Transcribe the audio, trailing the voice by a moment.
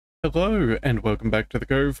Hello and welcome back to the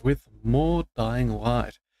Cove with more Dying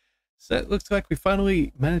Light. So it looks like we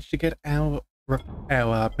finally managed to get our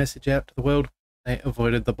message out to the world. They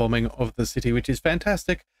avoided the bombing of the city, which is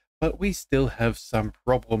fantastic, but we still have some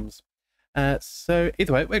problems. So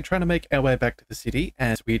either way, we're trying to make our way back to the city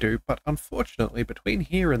as we do, but unfortunately between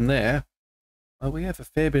here and there, well, we have a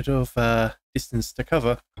fair bit of distance to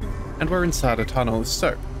cover, and we're inside a tunnel.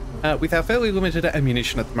 So with our fairly limited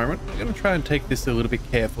ammunition at the moment, we're going to try and take this a little bit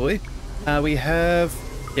carefully. We've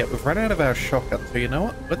run out of our shotgun, so you know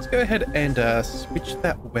what? Let's go ahead and switch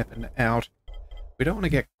that weapon out. We don't want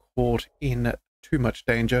to get caught in too much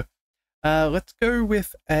danger. Let's go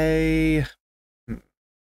with a... what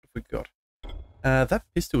have we got? That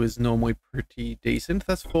pistol is normally pretty decent.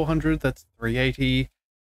 That's 400, that's 380.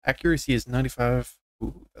 Accuracy is 95.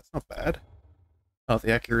 Ooh, that's not bad. Oh,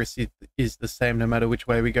 the accuracy is the same no matter which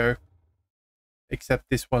way we go. Except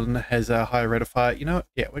this one has a higher rate of fire. You know what?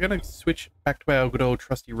 Yeah, we're going to switch back to our good old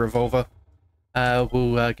trusty revolver.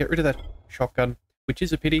 We'll get rid of that shotgun, which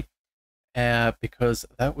is a pity, because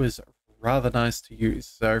that was rather nice to use.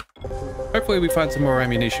 So hopefully we find some more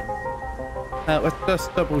ammunition. Let's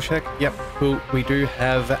just double check. Yep, cool. We do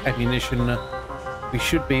have ammunition. We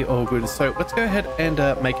should be all good. So let's go ahead and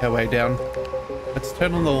make our way down. Let's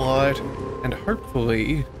turn on the light and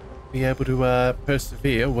hopefully be able to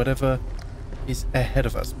persevere whatever is ahead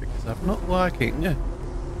of us, because I'm not liking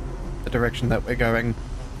the direction that we're going.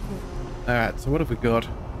 Alright, so what have we got?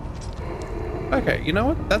 Okay, you know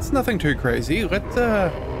what? That's nothing too crazy. Let's oh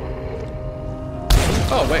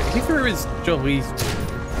wait, he threw his jollies.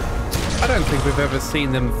 I don't think we've ever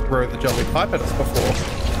seen them throw the jolly pipe at us before.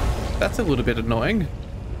 That's a little bit annoying.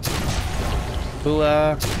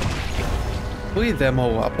 We'll clear them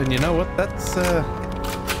all up, and you know what? That's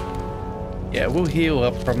yeah, we'll heal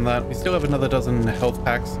up from that. We still have another dozen health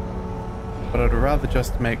packs, but I'd rather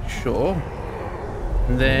just make sure.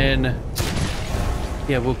 And then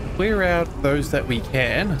yeah, we'll clear out those that we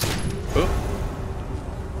can. Oh,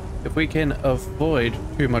 if we can avoid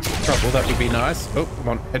too much trouble, that would be nice. Oh, come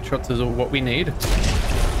on, headshots is all what we need.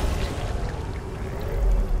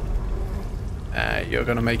 You're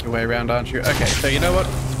gonna make your way around, aren't you? Okay, so you know what?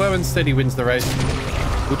 Slow and steady wins the race.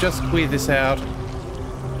 We'll just clear this out.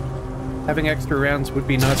 Having extra rounds would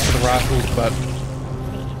be nice for the rifles, but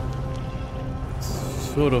it's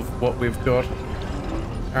sort of what we've got.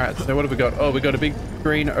 Alright, so what have we got? Oh, we got a big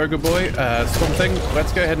green ogre boy, Swamp Thing.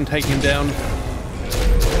 Let's go ahead and take him down.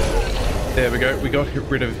 There we go. We got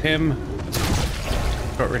rid of him.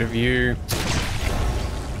 Got rid of you.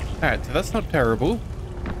 Alright, so that's not terrible.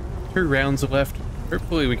 2 rounds left.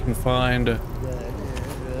 Hopefully we can find a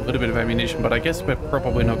little bit of ammunition, but I guess we're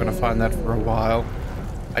probably not going to find that for a while.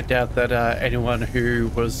 I doubt that anyone who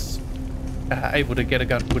was able to get a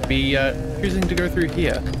gun would be choosing to go through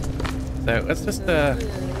here. So let's just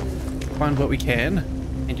find what we can.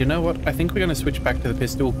 And you know what? I think we're going to switch back to the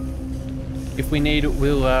pistol. If we need,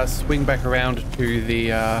 we'll swing back around to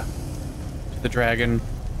the dragon.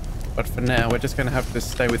 But for now, we're just going to have to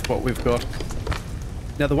stay with what we've got.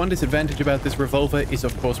 Now, the one disadvantage about this revolver is,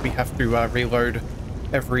 of course, we have to reload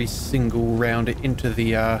every single round into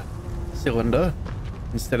the cylinder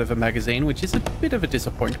instead of a magazine, which is a bit of a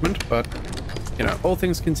disappointment, but, you know, all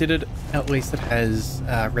things considered, at least it has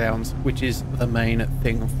rounds, which is the main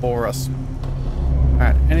thing for us.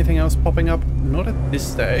 Alright, anything else popping up? Not at this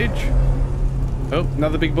stage. Oh,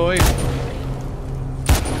 another big boy.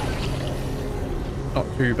 Not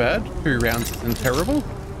too bad. 2 rounds isn't terrible.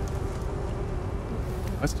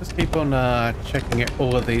 Let's just keep on checking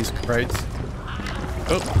all of these crates.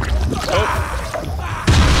 Oh, oh.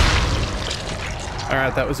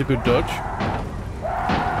 Alright, that was a good dodge.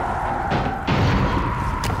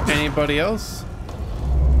 Anybody else?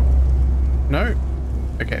 No?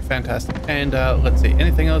 Okay, fantastic. And let's see,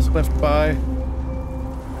 anything else left by?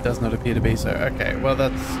 Does not appear to be so. Okay, well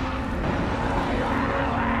that's...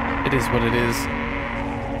 it is what it is.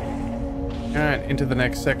 Alright, into the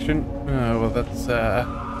next section. Oh, well that's a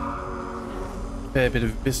fair bit of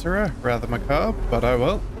viscera, rather macabre, but oh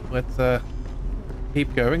well. Let's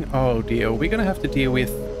keep going. Oh dear, we're gonna have to deal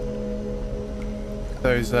with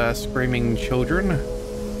those screaming children.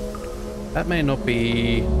 That may not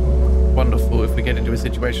be wonderful if we get into a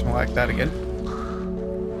situation like that again.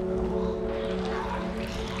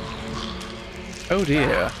 Oh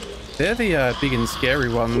dear, they're the big and scary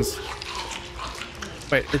ones.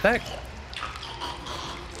 Wait, did that...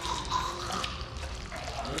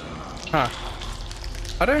 huh.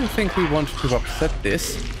 I don't think we want to upset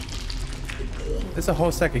this. There's a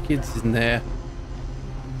whole stack of kids in there.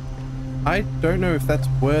 I don't know if that's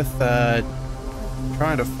worth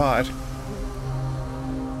trying to fight.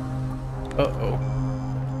 Uh-oh.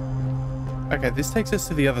 Okay, this takes us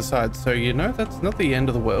to the other side, so you know that's not the end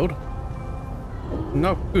of the world.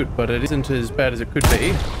 Not good, but it isn't as bad as it could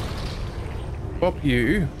be. Pop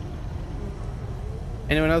you.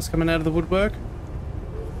 Anyone else coming out of the woodwork?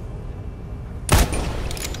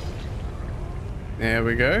 There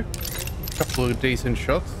we go. Couple of decent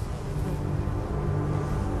shots.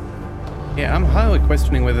 Yeah, I'm highly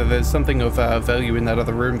questioning whether there's something of value in that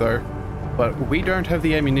other room though. But we don't have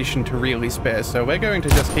the ammunition to really spare, so we're going to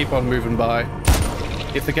just keep on moving by.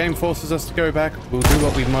 If the game forces us to go back, we'll do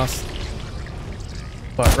what we must.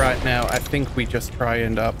 But right now, I think we just try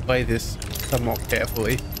and play this somewhat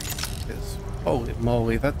carefully. Because, holy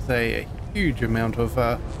moly, that's a huge amount of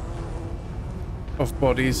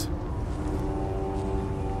bodies.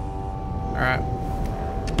 Alright.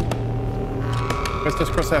 Let's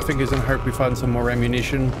just cross our fingers and hope we find some more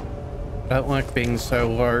ammunition. I don't like being so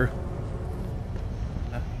low.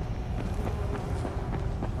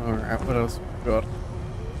 Alright, what else have we got?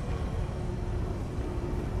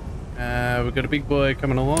 We've got a big boy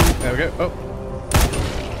coming along. There we go. Oh.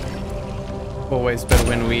 Always better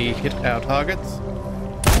when we hit our targets.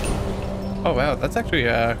 Oh wow, that's actually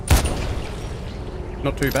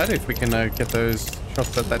not too bad if we can get those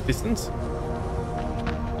shots at that distance.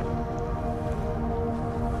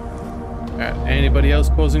 Alright, anybody else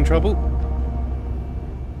causing trouble?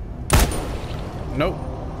 Nope.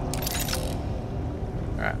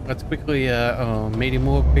 Alright, let's quickly, medium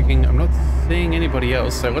more picking. I'm not seeing anybody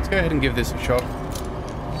else, so let's go ahead and give this a shot.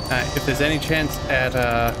 If there's any chance at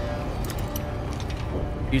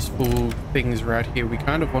useful things right here, we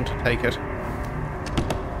kind of want to take it.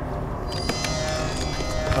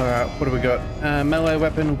 Alright, what do we got? Melee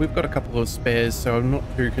weapon, we've got a couple of spares, so I'm not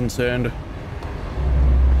too concerned.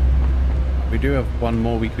 We do have one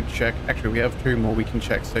more we could check. Actually, we have two more we can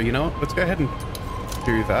check, so you know what? Let's go ahead and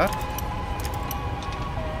do that.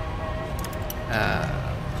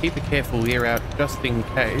 Keep a careful ear out just in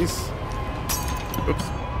case. Oops.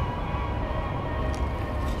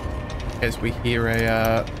 In case we hear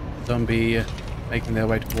a zombie making their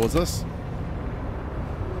way towards us.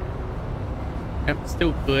 Yep,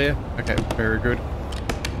 still clear. Okay, very good.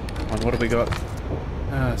 Come on, what have we got?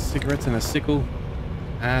 Cigarettes and a sickle.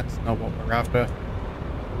 That's not what we're after.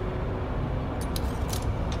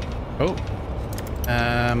 Oh.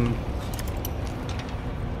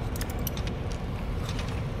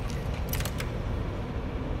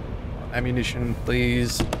 Ammunition,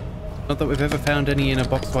 please. Not that we've ever found any in a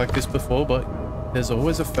box like this before, but there's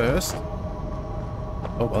always a first.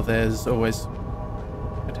 Oh, well, there's always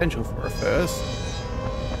potential for a first.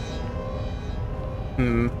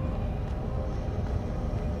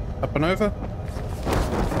 Up and over?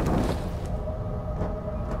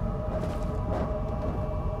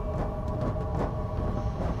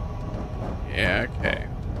 Yeah, okay.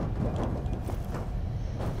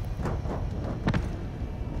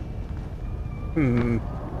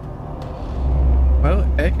 Well,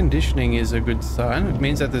 air conditioning is a good sign. It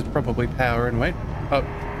means that there's probably power and wait. Oh,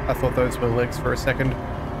 I thought those were legs for a second.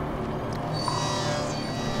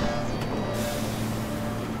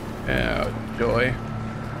 Oh, joy.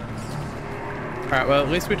 Alright, well, at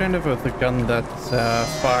least we don't have the gun that's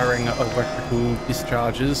firing electrical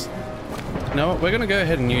discharges. You know what, we're going to go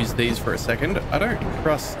ahead and use these for a second. I don't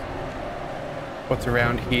trust what's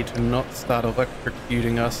around here to not start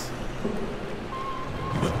electrocuting us.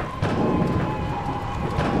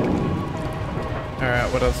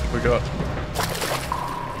 Alright, what else have we got?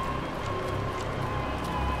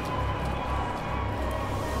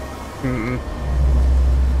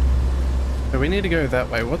 So we need to go that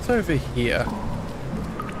way. What's over here?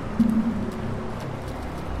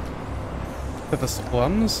 To the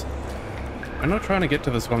slums? We're not trying to get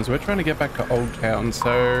to the slums, we're trying to get back to Old Town,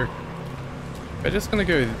 so we're just going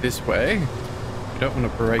to go this way. We don't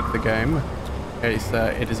want to break the game, in case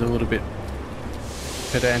it is a little bit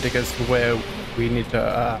pedantic as to where we need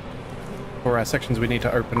to, for our sections we need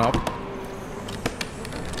to open up.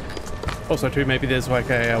 Also too, maybe there's like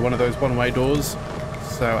a one of those one-way doors,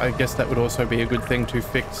 so I guess that would also be a good thing to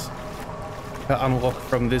fix, to unlock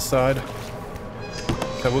from this side.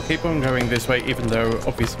 So we'll keep on going this way, even though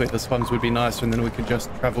obviously the slums would be nicer and then we could just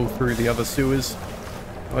travel through the other sewers.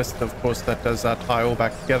 Unless, of course, that does tie all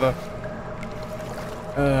back together.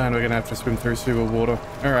 And we're going to have to swim through sewer water.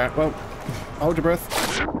 Alright, well, hold your breath.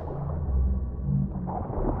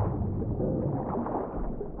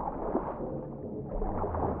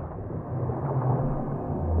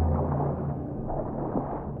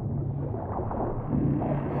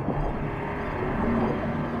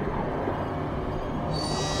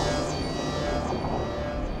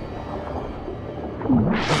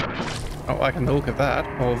 Oh, I can look at that.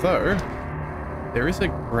 Although, there is a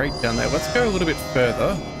grate down there. Let's go a little bit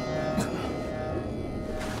further.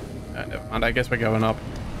 Oh, never mind. I guess we're going up.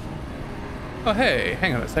 Oh, hey,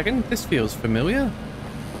 hang on a second. This feels familiar.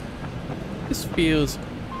 This feels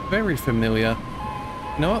very familiar.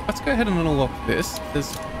 You know what? Let's go ahead and unlock this.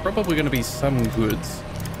 There's probably going to be some goods.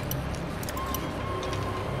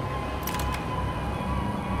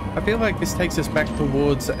 I feel like this takes us back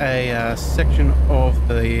towards a section of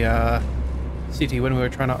the city when we were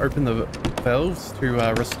trying to open the valves to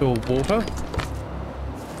restore water.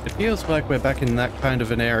 It feels like we're back in that kind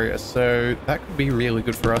of an area, so that could be really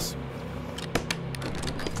good for us.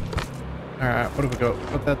 Alright, what have we got?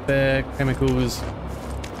 Got that there, chemicals.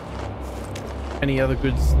 Any other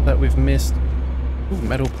goods that we've missed? Ooh,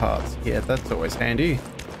 metal parts. Yeah, that's always handy.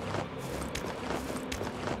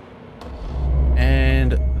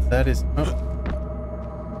 And that is... oh.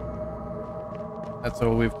 That's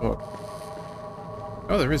all we've got.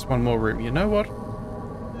 Oh, there is one more room. You know what?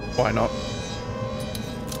 Why not?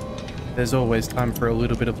 There's always time for a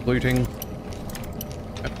little bit of looting.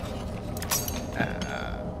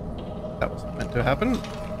 That wasn't meant to happen.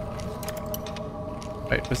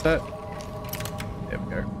 Wait, was that? There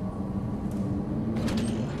we go.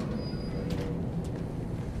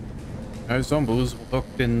 No zombies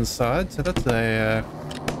locked inside, so that's a,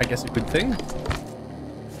 I guess a good thing.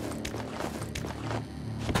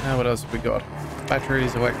 Now what else have we got?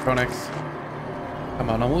 Batteries, electronics. Come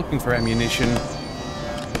on, I'm looking for ammunition.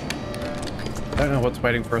 Don't know what's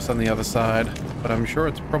waiting for us on the other side, but I'm sure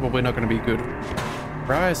it's probably not going to be good.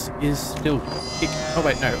 Rice is still kick. Oh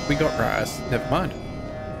wait, no, we got rice. Never mind.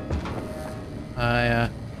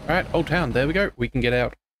 Alright, Old Town, there we go. We can get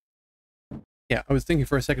out. Yeah, I was thinking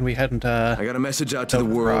for a second we hadn't, I got a message out to the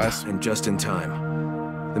world, rice. and just in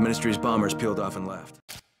time. The Ministry's bombers peeled off and left.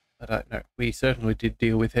 But no, we certainly did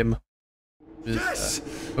deal with him. Yes!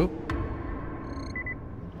 Oh.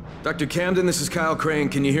 Dr. Camden, this is Kyle Crane.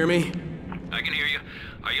 Can you hear me? I can hear you.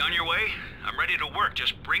 Are you on your way? I'm ready to work.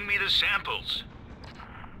 Just bring me the samples.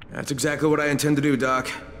 That's exactly what I intend to do,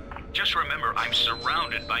 Doc. Just remember, I'm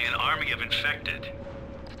surrounded by an army of infected.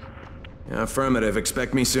 Yeah, affirmative.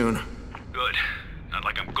 Expect me soon. Good. Not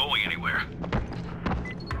like I'm going anywhere.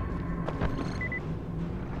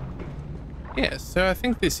 Yeah, so I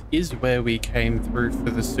think this is where we came through for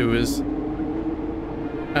the sewers.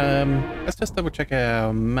 Let's just double check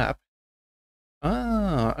our map.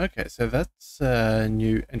 Ah, okay, so that's a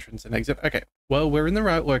new entrance and exit. Okay, well, we're in the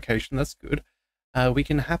right location, that's good. We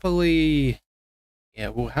can happily... yeah,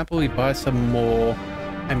 we'll happily buy some more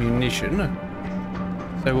ammunition.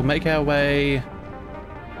 So we'll make our way...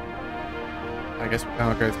 I guess we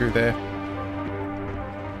can't go through there.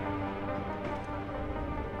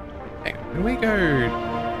 Hang on, can we go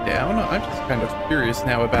down? I'm just kind of curious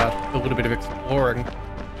now about a little bit of exploring.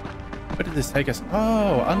 Where did this take us?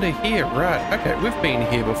 Oh, under here, right. Okay, we've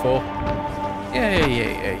been here before.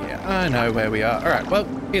 Yeah. I know where we are. All right, well,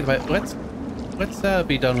 either way, let's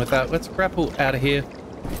be done with that. Let's grapple out of here.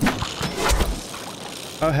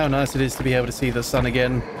 Oh, how nice it is to be able to see the sun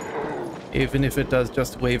again. Even if it does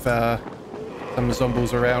just leave some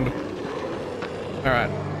zombies around. All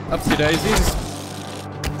right, upsy daisies.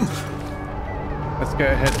 Let's go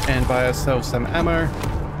ahead and buy ourselves some ammo.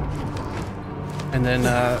 And then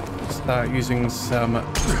start using some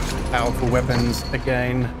powerful weapons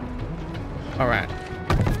again. Alright.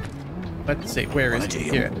 Let's see, where is he?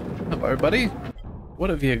 Here. Hello, buddy. What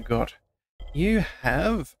have you got? You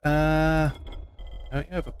have, oh, you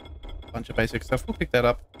have a bunch of basic stuff. We'll pick that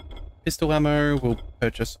up. Pistol ammo, we'll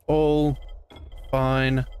purchase all.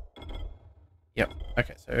 Fine. Yep.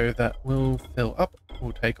 Okay, so that will fill up.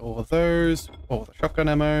 We'll take all of those, all the shotgun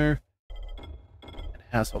ammo, and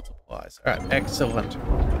household supplies. Alright, excellent.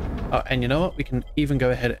 Oh, and you know what? We can even go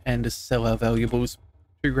ahead and sell our valuables.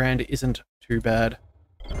 2 grand isn't too bad.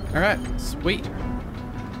 Alright, sweet.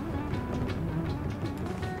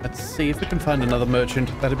 Let's see if we can find another merchant.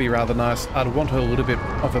 That'd be rather nice. I'd want a little bit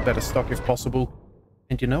of a better stock if possible.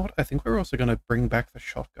 And you know what? I think we're also going to bring back the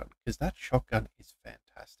shotgun, because that shotgun is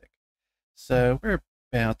fantastic. So,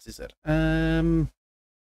 whereabouts is it?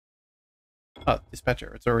 Oh,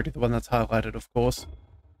 dispatcher. It's already the one that's highlighted, of course.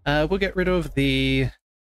 We'll get rid of the...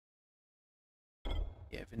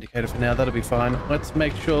 yeah, Vindicator for now. That'll be fine. Let's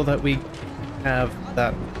make sure that we have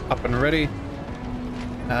that up and ready.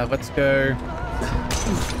 Let's go.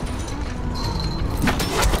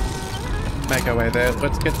 Make our way there.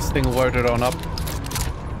 Let's get this thing loaded on up.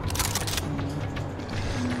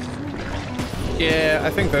 Yeah, I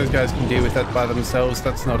think those guys can deal with that by themselves.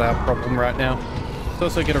 That's not our problem right now. Let's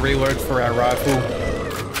also get a reload for our rifle.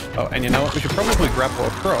 Oh, and you know what? We should probably grapple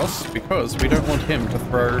across because we don't want him to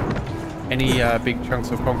throw any big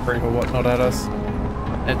chunks of concrete or whatnot at us.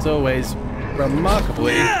 It's always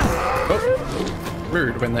remarkably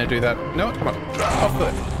rude when they do that. No, come on, off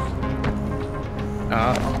the.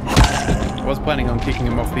 I was planning on kicking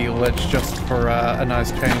him off the ledge just for a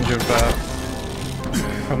nice change of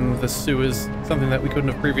from the sewers, something that we couldn't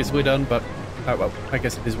have previously done, but oh well, I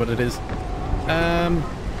guess it is what it is.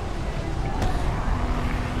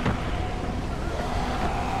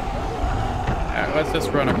 Let's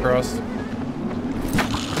just run across.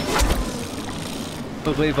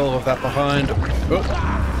 We'll leave all of that behind.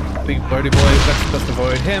 Oh, big bloaty boy, let's just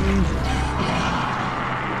avoid him.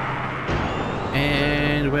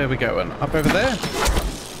 And where are we going? Up over there?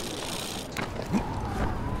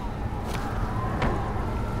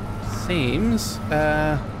 Seems,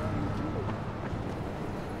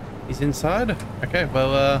 he's inside? Okay,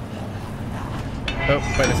 well,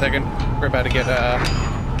 oh, wait a second. We're about to get,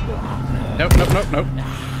 nope.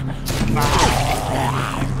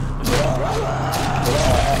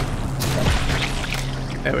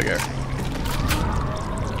 There we go.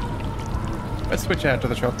 Let's switch out to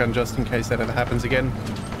the shotgun just in case that ever happens again.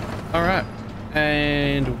 Alright.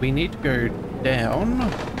 And we need to go down.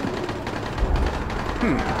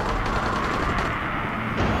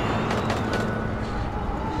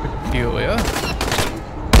 Peculiar.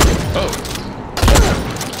 Oh.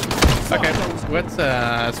 Okay,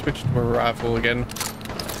 let's switch to a rifle again.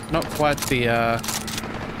 Not quite the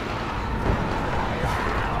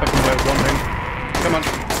weapon we're wanting. Come on.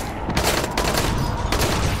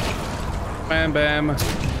 Bam bam.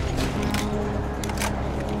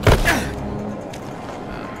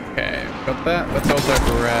 Okay, got that. Let's also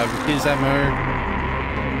grab his ammo.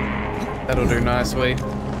 That'll do nicely.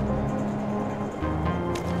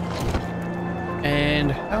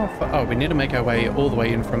 And how far? Oh, we need to make our way all the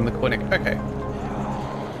way in from the clinic. Okay.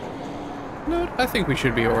 No, I think we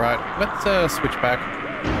should be alright. Let's switch back.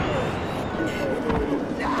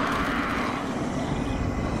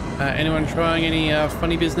 Anyone trying any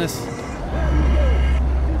funny business?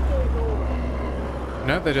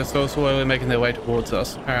 No, they're just all slowly making their way towards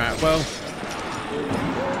us. Alright, well.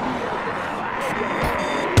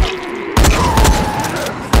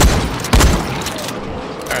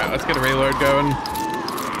 Alright, let's get a reload going.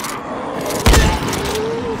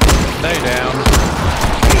 Stay down.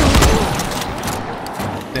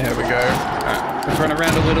 There we go. Alright, let's run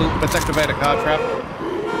around a little. Let's activate a car trap.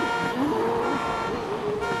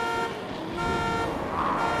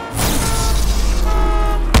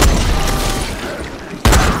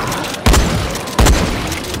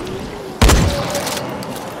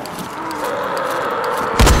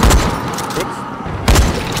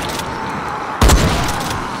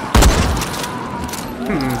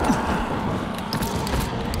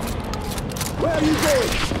 Where are you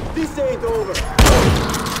going? This ain't over.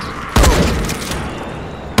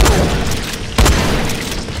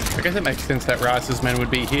 I guess it makes sense that Rice's men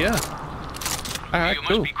would be here. Alright, You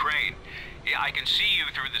cool. must be Crane. Yeah, I can see you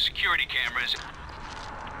through the security cameras.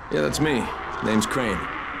 Yeah, that's me. Name's Crane.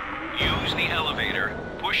 Use the elevator.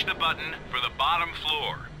 Push the button for the bottom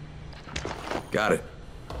floor. Got it.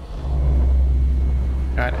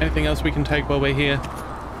 Alright, anything else we can take while we're here?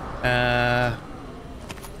 Not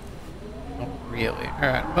really.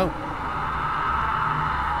 Alright, well.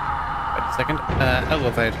 Wait a second.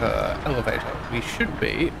 Elevator. We should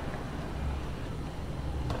be.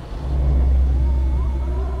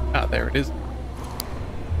 Ah, there it is.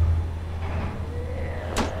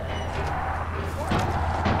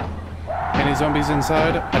 Any zombies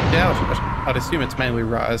inside? I doubt it. I'd assume it's mainly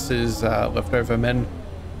Rice's leftover men.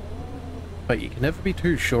 But you can never be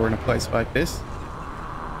too sure in a place like this.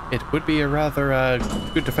 It would be a rather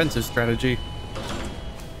good defensive strategy.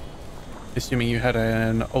 Assuming you had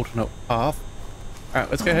an alternate path. Alright,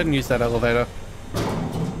 let's go ahead and use that elevator.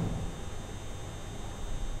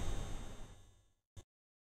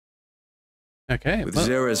 Okay, With well,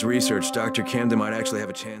 Zara's research, Dr. Camden might actually have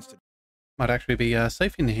a chance to... might actually be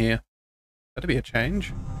safe in here. That'd be a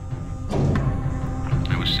change.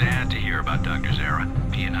 It was sad to hear about Dr. Zara.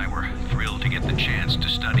 He and I were thrilled to get the chance to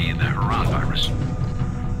study the Huron virus.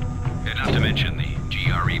 And not to mention the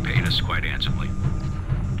GRE paid us quite handsomely.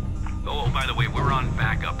 Oh, by the way, we're on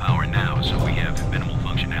backup power now, so we have minimal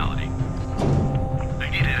functionality. I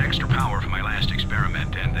needed extra power for my last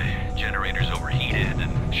experiment, and the generators overheated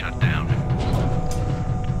and shut down.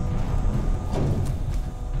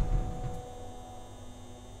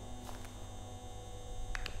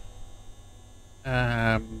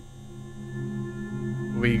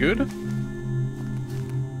 We good?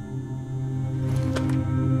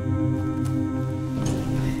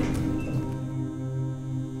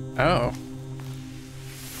 Oh.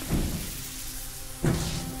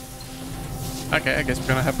 Okay, I guess we're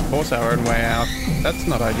gonna have to force our own way out. That's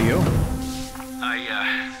not ideal. I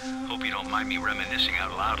hope you don't mind me reminiscing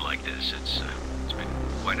out loud like this. It's been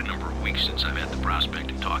quite a number of weeks since I've had the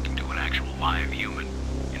prospect of talking to an actual live human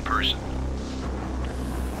in person.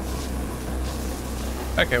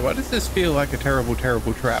 Okay, why does this feel like a terrible,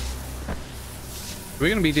 terrible trap? We're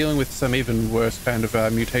going to be dealing with some even worse kind of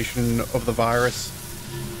mutation of the virus.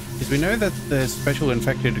 Because we know that the special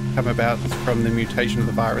infected come about from the mutation of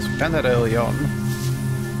the virus. We found that early on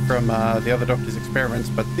from the other doctor's experiments,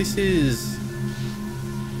 but this is...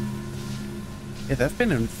 Yeah, they've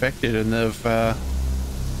been infected and they've...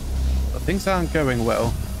 things aren't going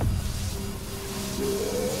well.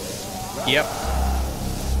 Yep.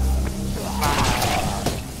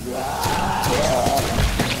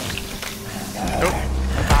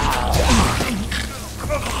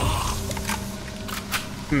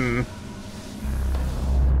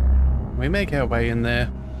 We make our way in there.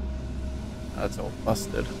 Oh, it's all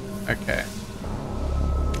busted. Okay.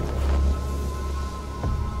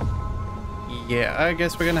 Yeah, I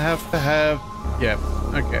guess we're gonna have to have... Yeah,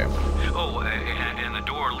 okay. Oh, and the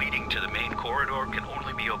door leading to the main corridor can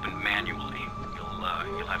only be opened manually.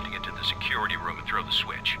 You'll have to get to the security room and throw the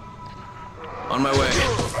switch. On my way.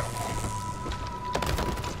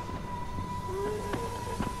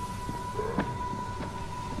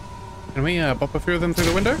 Can we bop a few of them through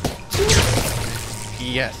the window?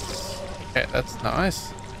 Yes. Okay, that's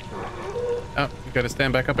nice. Oh, you gotta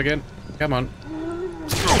stand back up again. Come on.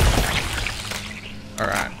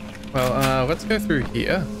 Alright. Well, let's go through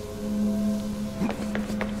here.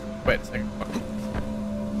 Wait a second.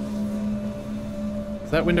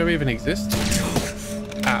 Does that window even exist?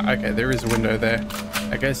 Ah, okay, there is a window there.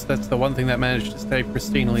 I guess that's the one thing that managed to stay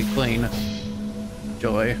pristinely clean.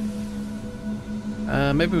 Joy.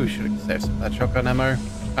 Maybe we should have saved some of that shotgun ammo.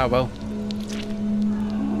 Ah, well.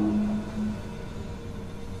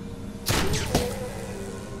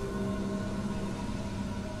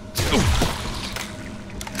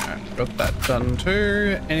 Alright, got that done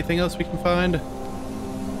too. Anything else we can find? Okay,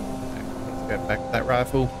 let's go back to that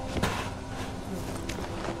rifle.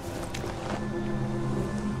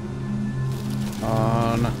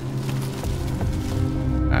 On.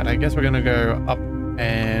 Alright, I guess we're gonna go up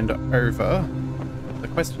and over. The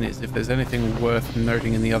question is if there's anything worth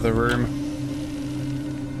noting in the other room.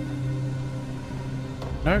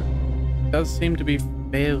 No, it does seem to be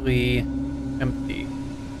fairly empty.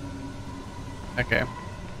 Okay.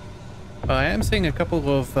 Well, I am seeing a couple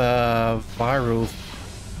of viral...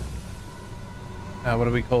 what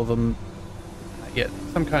do we call them? Yeah,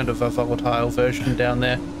 some kind of a volatile version down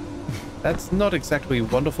there. That's not exactly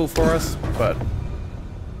wonderful for us, but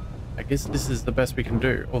I guess this is the best we can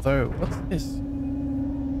do. Although, what's this?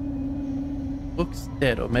 Looks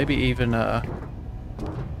dead, or maybe even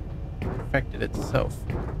infected itself.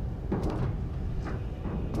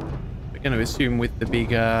 We're going to assume with the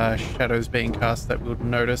big shadows being cast that we'll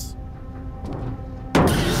notice.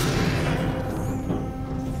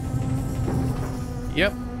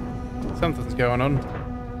 Yep, something's going on.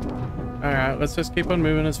 Alright, let's just keep on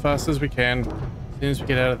moving as fast as we can. As soon as we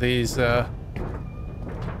get out of these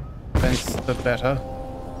vents, the better.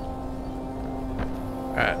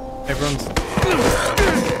 Alright, everyone's...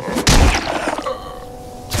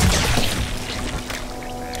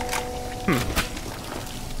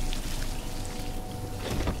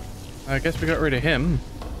 I guess we got rid of him.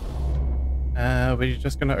 We're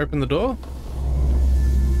just gonna open the door?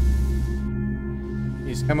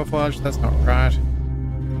 Use camouflage, that's not right.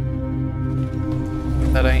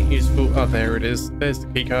 That ain't useful. Oh, there it is. There's the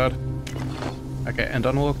key card. Okay, and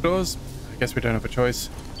unlock doors. I guess we don't have a choice.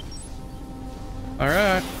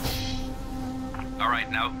 Alright.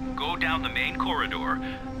 Alright, now go down the main corridor.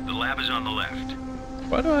 The lab is on the left.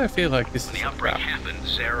 Why do I feel like this When is the a outbreak trap? happened,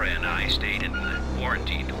 Sarah and I stayed in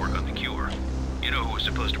quarantine to work on the cure. You know who was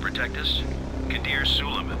supposed to protect us? Kadir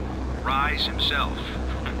Suleiman. Rise himself.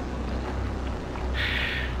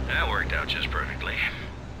 That worked out just perfectly.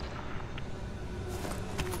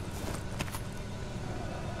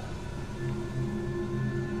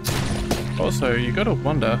 Also, you gotta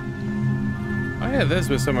wonder... Oh yeah, those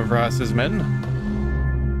were some of Rice's men.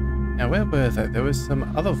 Now, where were they? There was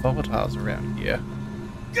some other volatiles around here.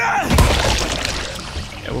 Yeah,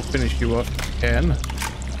 we'll finish you off if we can.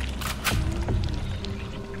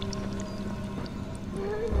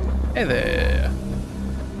 Hey there.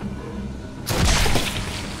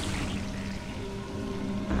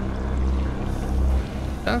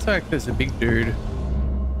 Sounds like there's a big dude.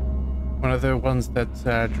 One of the ones that's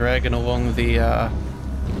dragging along the,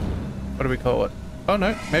 what do we call it? Oh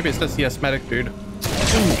no, maybe it's just the asthmatic dude.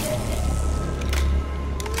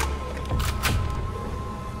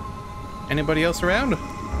 Anybody else around?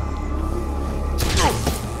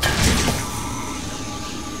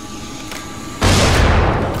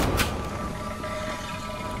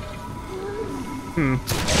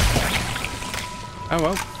 Oh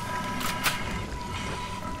well.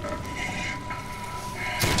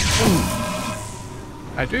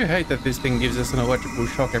 I do hate that this thing gives us an electrical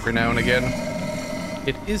shock every now and again.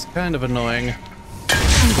 It is kind of annoying.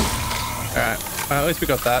 Alright, well, at least we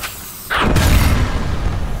got that.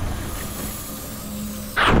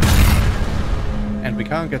 And we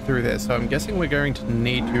can't get through there, so I'm guessing we're going to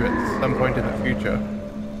need to at some point in the future.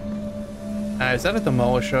 Is that a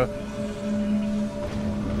demolisher?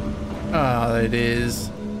 Ah, it is.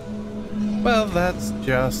 Well, that's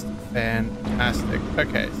just fantastic.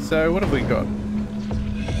 Okay, so what have we got?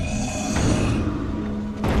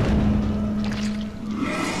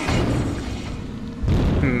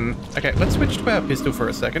 Okay, let's switch to our pistol for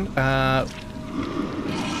a second.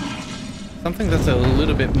 Something that's a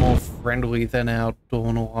little bit more friendly than our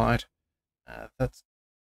Dawn Light. That's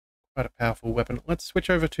quite a powerful weapon. Let's switch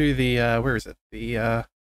over to the, where is it? The,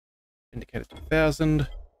 Indicator 2000.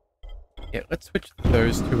 Yeah, let's switch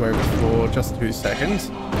those two over for just 2 seconds.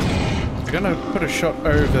 We're gonna put a shot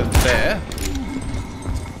over there.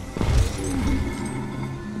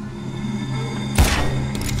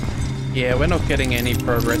 Yeah, we're not getting any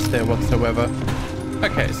progress there whatsoever.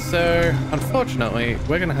 Okay, so unfortunately,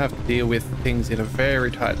 we're going to have to deal with things in a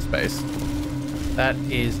very tight space. That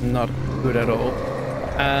is not good at all.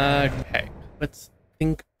 Okay, let's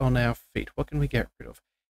think on our feet. What can we get rid of?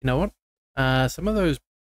 You know what? Some of those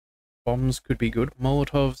bombs could be good.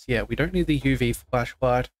 Molotovs, yeah, we don't need the UV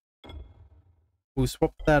flashlight. We'll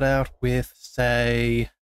swap that out with,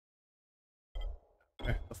 say...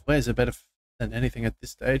 the flares are better than anything at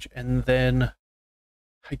this stage, and then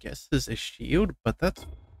I guess there's a shield, but that's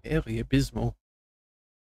fairly abysmal.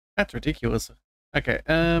 That's ridiculous. Okay,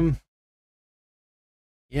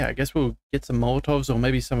 yeah, I guess we'll get some Molotovs or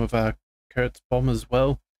maybe some of Kurt's bomb as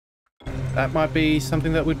well. That might be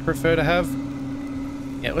something that we'd prefer to have.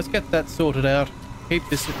 Yeah, let's get that sorted out. Keep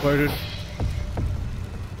this loaded.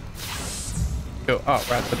 Go. Oh,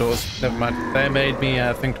 right, the doors. Never mind. They made me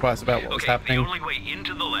think twice about what was happening. The only way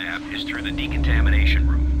into the lab is through the decontamination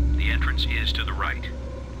room. The entrance is to the right.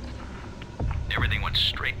 Everything went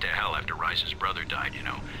straight to hell after Rice's brother died, you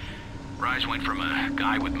know. Rice went from a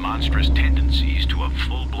guy with monstrous tendencies to a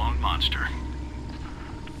full-blown monster.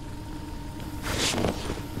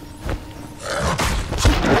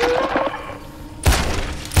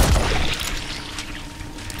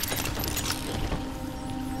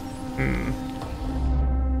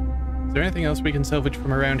 Is there anything else we can salvage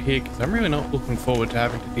from around here? Because I'm really not looking forward to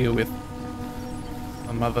having to deal with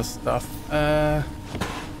some other stuff. Yeah,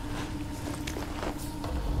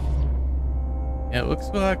 it looks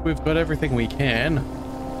like we've got everything we can.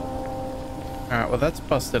 Alright, well that's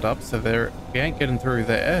busted up, so we ain't getting through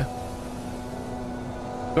there.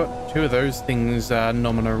 Got 2 of those things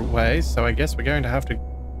nominal ways, so I guess we're going to have to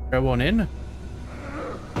go on in.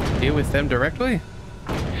 Deal with them directly.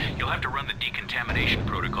 You'll have to run the decontamination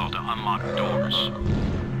protocol to unlock doors.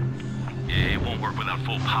 It won't work without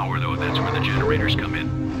full power, though. That's where the generators come in.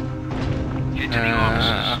 Head to the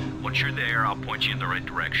offices. Once you're there, I'll point you in the right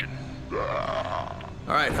direction. All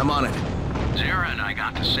right, I'm on it. Zara and I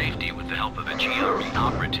got to safety with the help of a GRE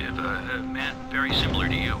operative, a man very similar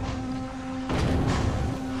to you.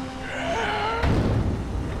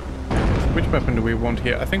 Which weapon do we want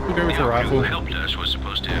here? I think we'll go with the rifle. Who helped us was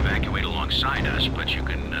supposed to evacuate alongside us, but you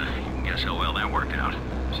can guess how well that worked out,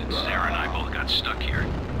 since Sarah and I both got stuck here.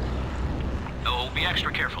 Oh, be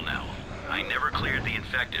extra careful now. I never cleared the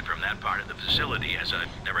infected from that part of the facility, as I've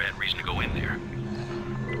never had reason to go in there.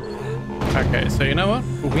 Okay, so you know what?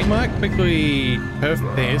 We might quickly perf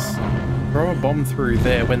this, throw a bomb through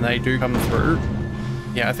there when they do come through.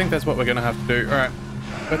 Yeah, I think that's what we're going to have to do. Alright,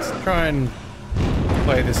 let's try and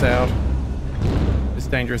play this out. As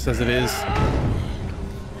dangerous as it is.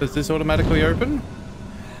 Does this automatically open?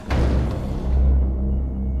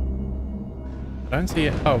 I don't see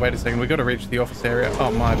it. Oh, wait a second. We got to reach the office area. Oh,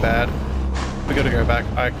 my bad. We got to go back.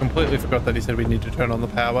 I completely forgot that he said we need to turn on the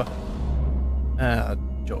power. Ah,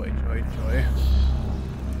 joy, joy, joy.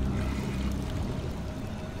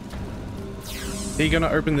 Are you going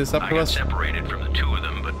to open this up to us? I got separated from the 2 of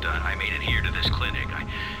them, but I made it here to this clinic. I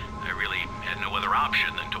really had no other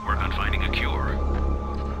option than to work on finding a cure.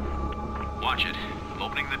 Watch it. I'm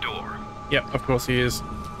opening the door. Yep, of course he is.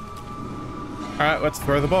 Alright, let's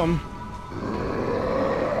throw the bomb.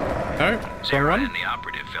 No? Sarah and the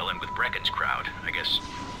operative fell in with Brecken's crowd. I guess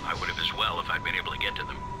I would have as well if I'd been able to get to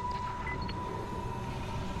them.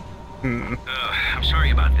 I'm sorry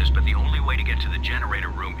about this, but the only way to get to the generator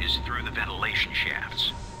room is through the ventilation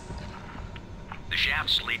shafts. The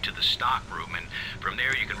shafts lead to the stock room, and from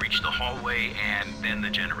there you can reach the hallway and then the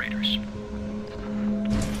generators.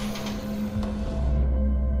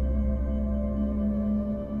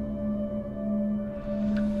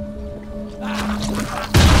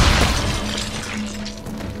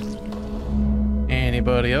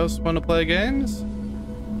 Anybody else want to play games?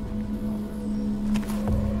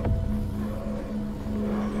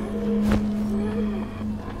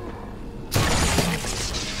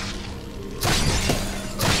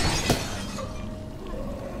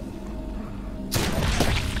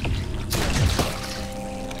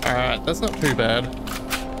 Alright, that's not too bad.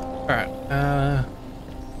 Alright,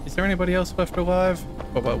 is there anybody else left alive?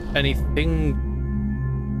 Or, well,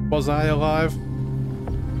 anything was I alive?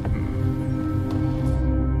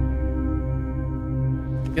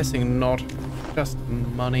 Guessing not. Just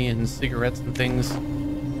money and cigarettes and things.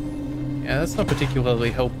 Yeah, that's not particularly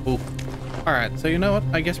helpful. Alright, so you know what?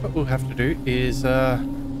 I guess what we'll have to do is, gonna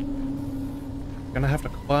have to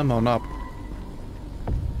climb on up.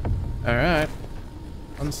 Alright.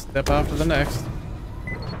 One step after the next.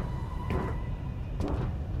 I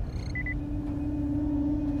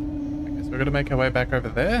guess we're gonna make our way back over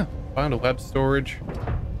there. Find a lab storage.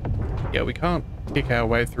 Yeah, we can't kick our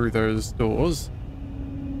way through those doors.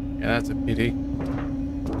 Yeah, that's a pity.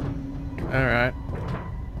 Alright.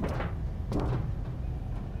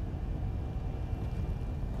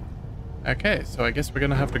 Okay, so I guess we're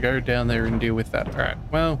gonna have to go down there and deal with that. Alright,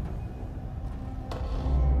 well.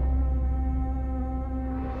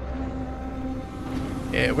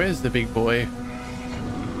 Yeah, where's the big boy?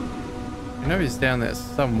 I know he's down there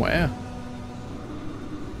somewhere.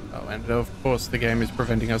 Oh, and of course the game is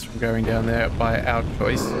preventing us from going down there by our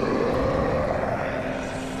choice.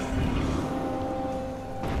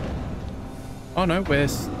 Oh no, we're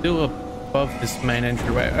still above this main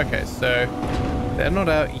entryway. Okay, so they're not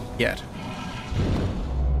out yet.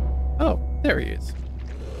 Oh, there he is.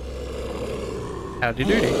 Howdy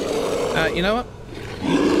doody. You know what?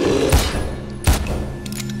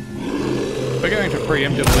 We're going to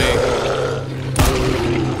preemptively...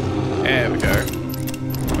 There we go.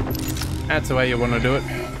 That's the way you want to do it.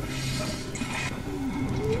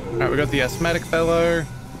 Alright, we got the asthmatic fellow.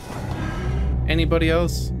 Anybody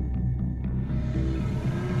else?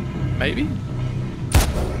 Maybe?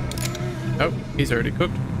 Oh, he's already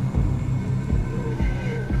cooked.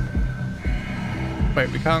 Wait,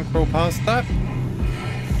 we can't crawl past that?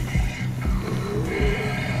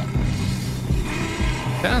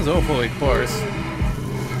 Sounds awfully close.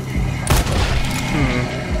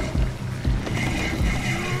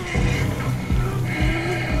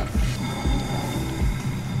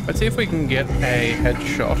 Let's see if we can get a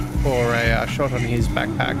headshot or a shot on his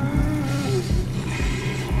backpack.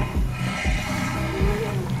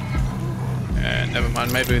 Never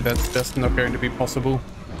mind, maybe that's just not going to be possible.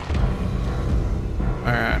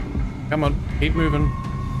 Alright, come on, keep moving.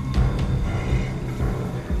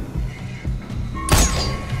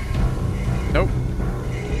 Nope.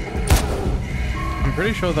 I'm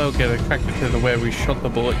pretty sure they'll get attracted to the where we shot the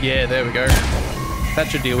bullet. Yeah, there we go. That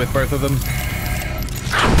should deal with both of them.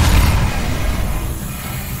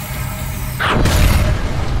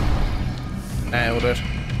 Nailed it.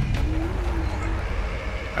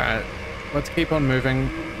 Alright. Let's keep on moving.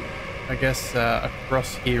 I guess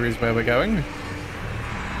across here is where we're going.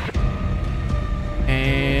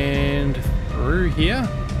 And through here.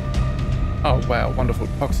 Oh wow, wonderful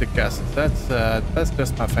toxic gases. That's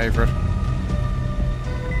just my favorite.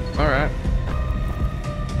 Alright.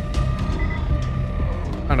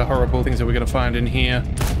 Kind of horrible things that we're gonna find in here.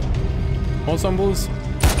 More zombies.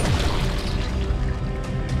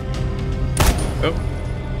 Oh.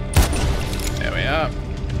 There we are.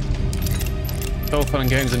 It's all fun and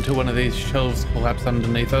games until one of these shelves collapse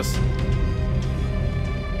underneath us.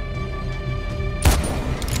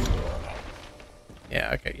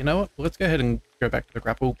 Yeah, okay, you know what? Let's go ahead and go back to the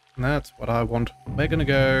grapple. And that's what I want. We're gonna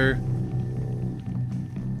go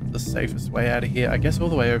the safest way out of here. I guess all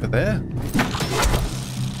the way over there.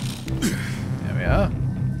 There we are.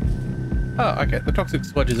 Oh, okay. The toxic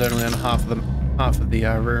sludge is only on half of the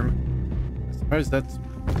room. I suppose that's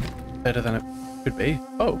better than it could be.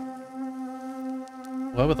 Oh.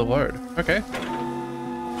 Lower the load. Okay.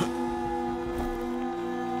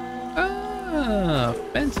 Ah,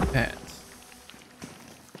 fancy pants.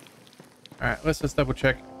 Alright, let's just double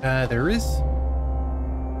check. There is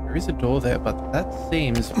a door there, but that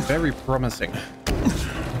seems very promising.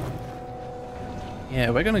 Yeah,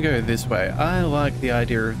 we're gonna go this way. I like the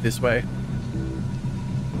idea of this way.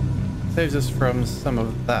 Saves us from some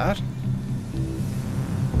of that.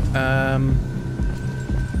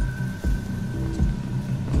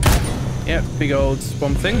 Yeah, big old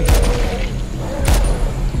swamp thing.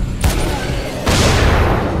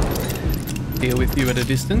 Deal with you at a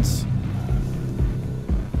distance.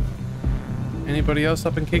 Anybody else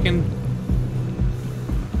up and kicking?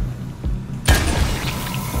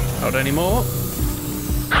 Not anymore.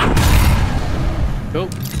 Cool.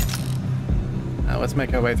 Now let's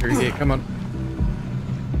make our way through here. Come on.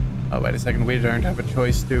 Oh, wait a second. We don't have a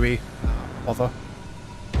choice, do we? Bother.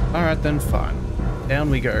 Alright then, fine. Down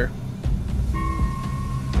we go.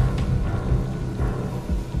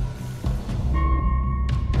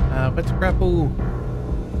 Let's grapple.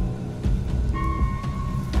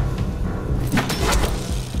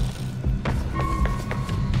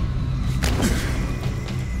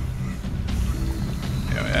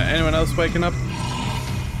 Anyone else waking up?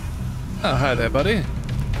 Oh, hi there, buddy.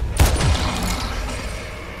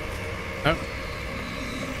 Oh.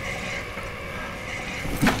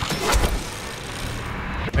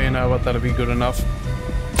 You know what, that'll be good enough.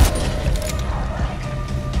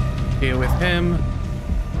 Deal with him.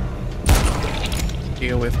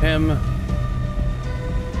 Deal with him.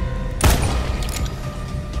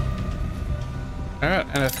 Alright,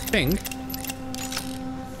 and I think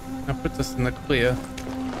that puts us in the clear.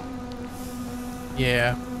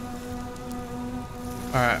 Yeah.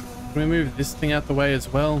 Alright, can we move this thing out the way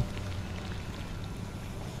as well?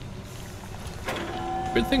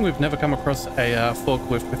 Good thing we've never come across a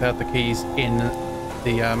forklift without the keys in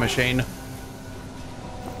the machine.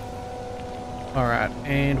 Alright,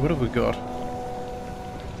 and what have we got?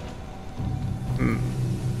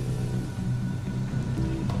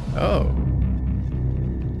 Oh.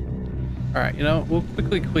 Alright, you know, we'll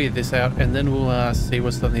quickly clear this out and then we'll see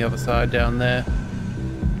what's on the other side down there.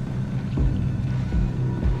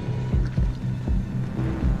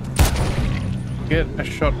 Get a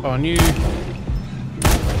shot on you.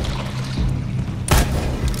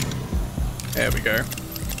 There we go.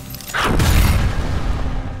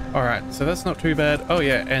 Alright, so that's not too bad. Oh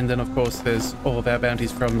yeah, and then of course there's all of our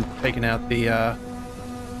bounties from taking out the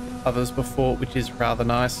others before, which is rather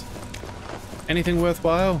nice. Anything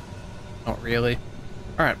worthwhile? Not really.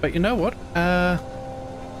 Alright, but you know what?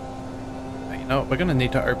 You know what? We're going to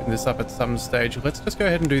need to open this up at some stage. Let's just go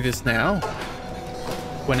ahead and do this now.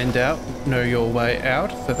 When in doubt, know your way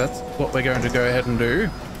out. So that's what we're going to go ahead and do.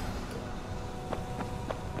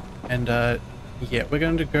 And yeah, we're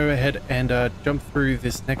going to go ahead and jump through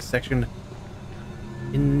this next section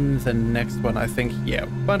in the next one, I think. Yeah,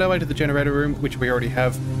 find our way to the generator room, which we already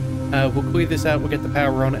have. We'll clear this out, we'll get the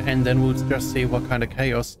power on, and then we'll just see what kind of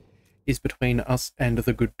chaos is between us and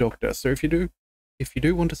the good doctor. So if you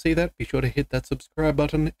do want to see that, be sure to hit that subscribe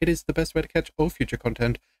button. It is the best way to catch all future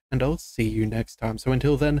content, and I'll see you next time. So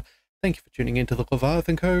until then, thank you for tuning into the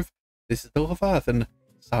Leviathan Cove. This is the Leviathan,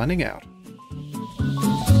 signing out.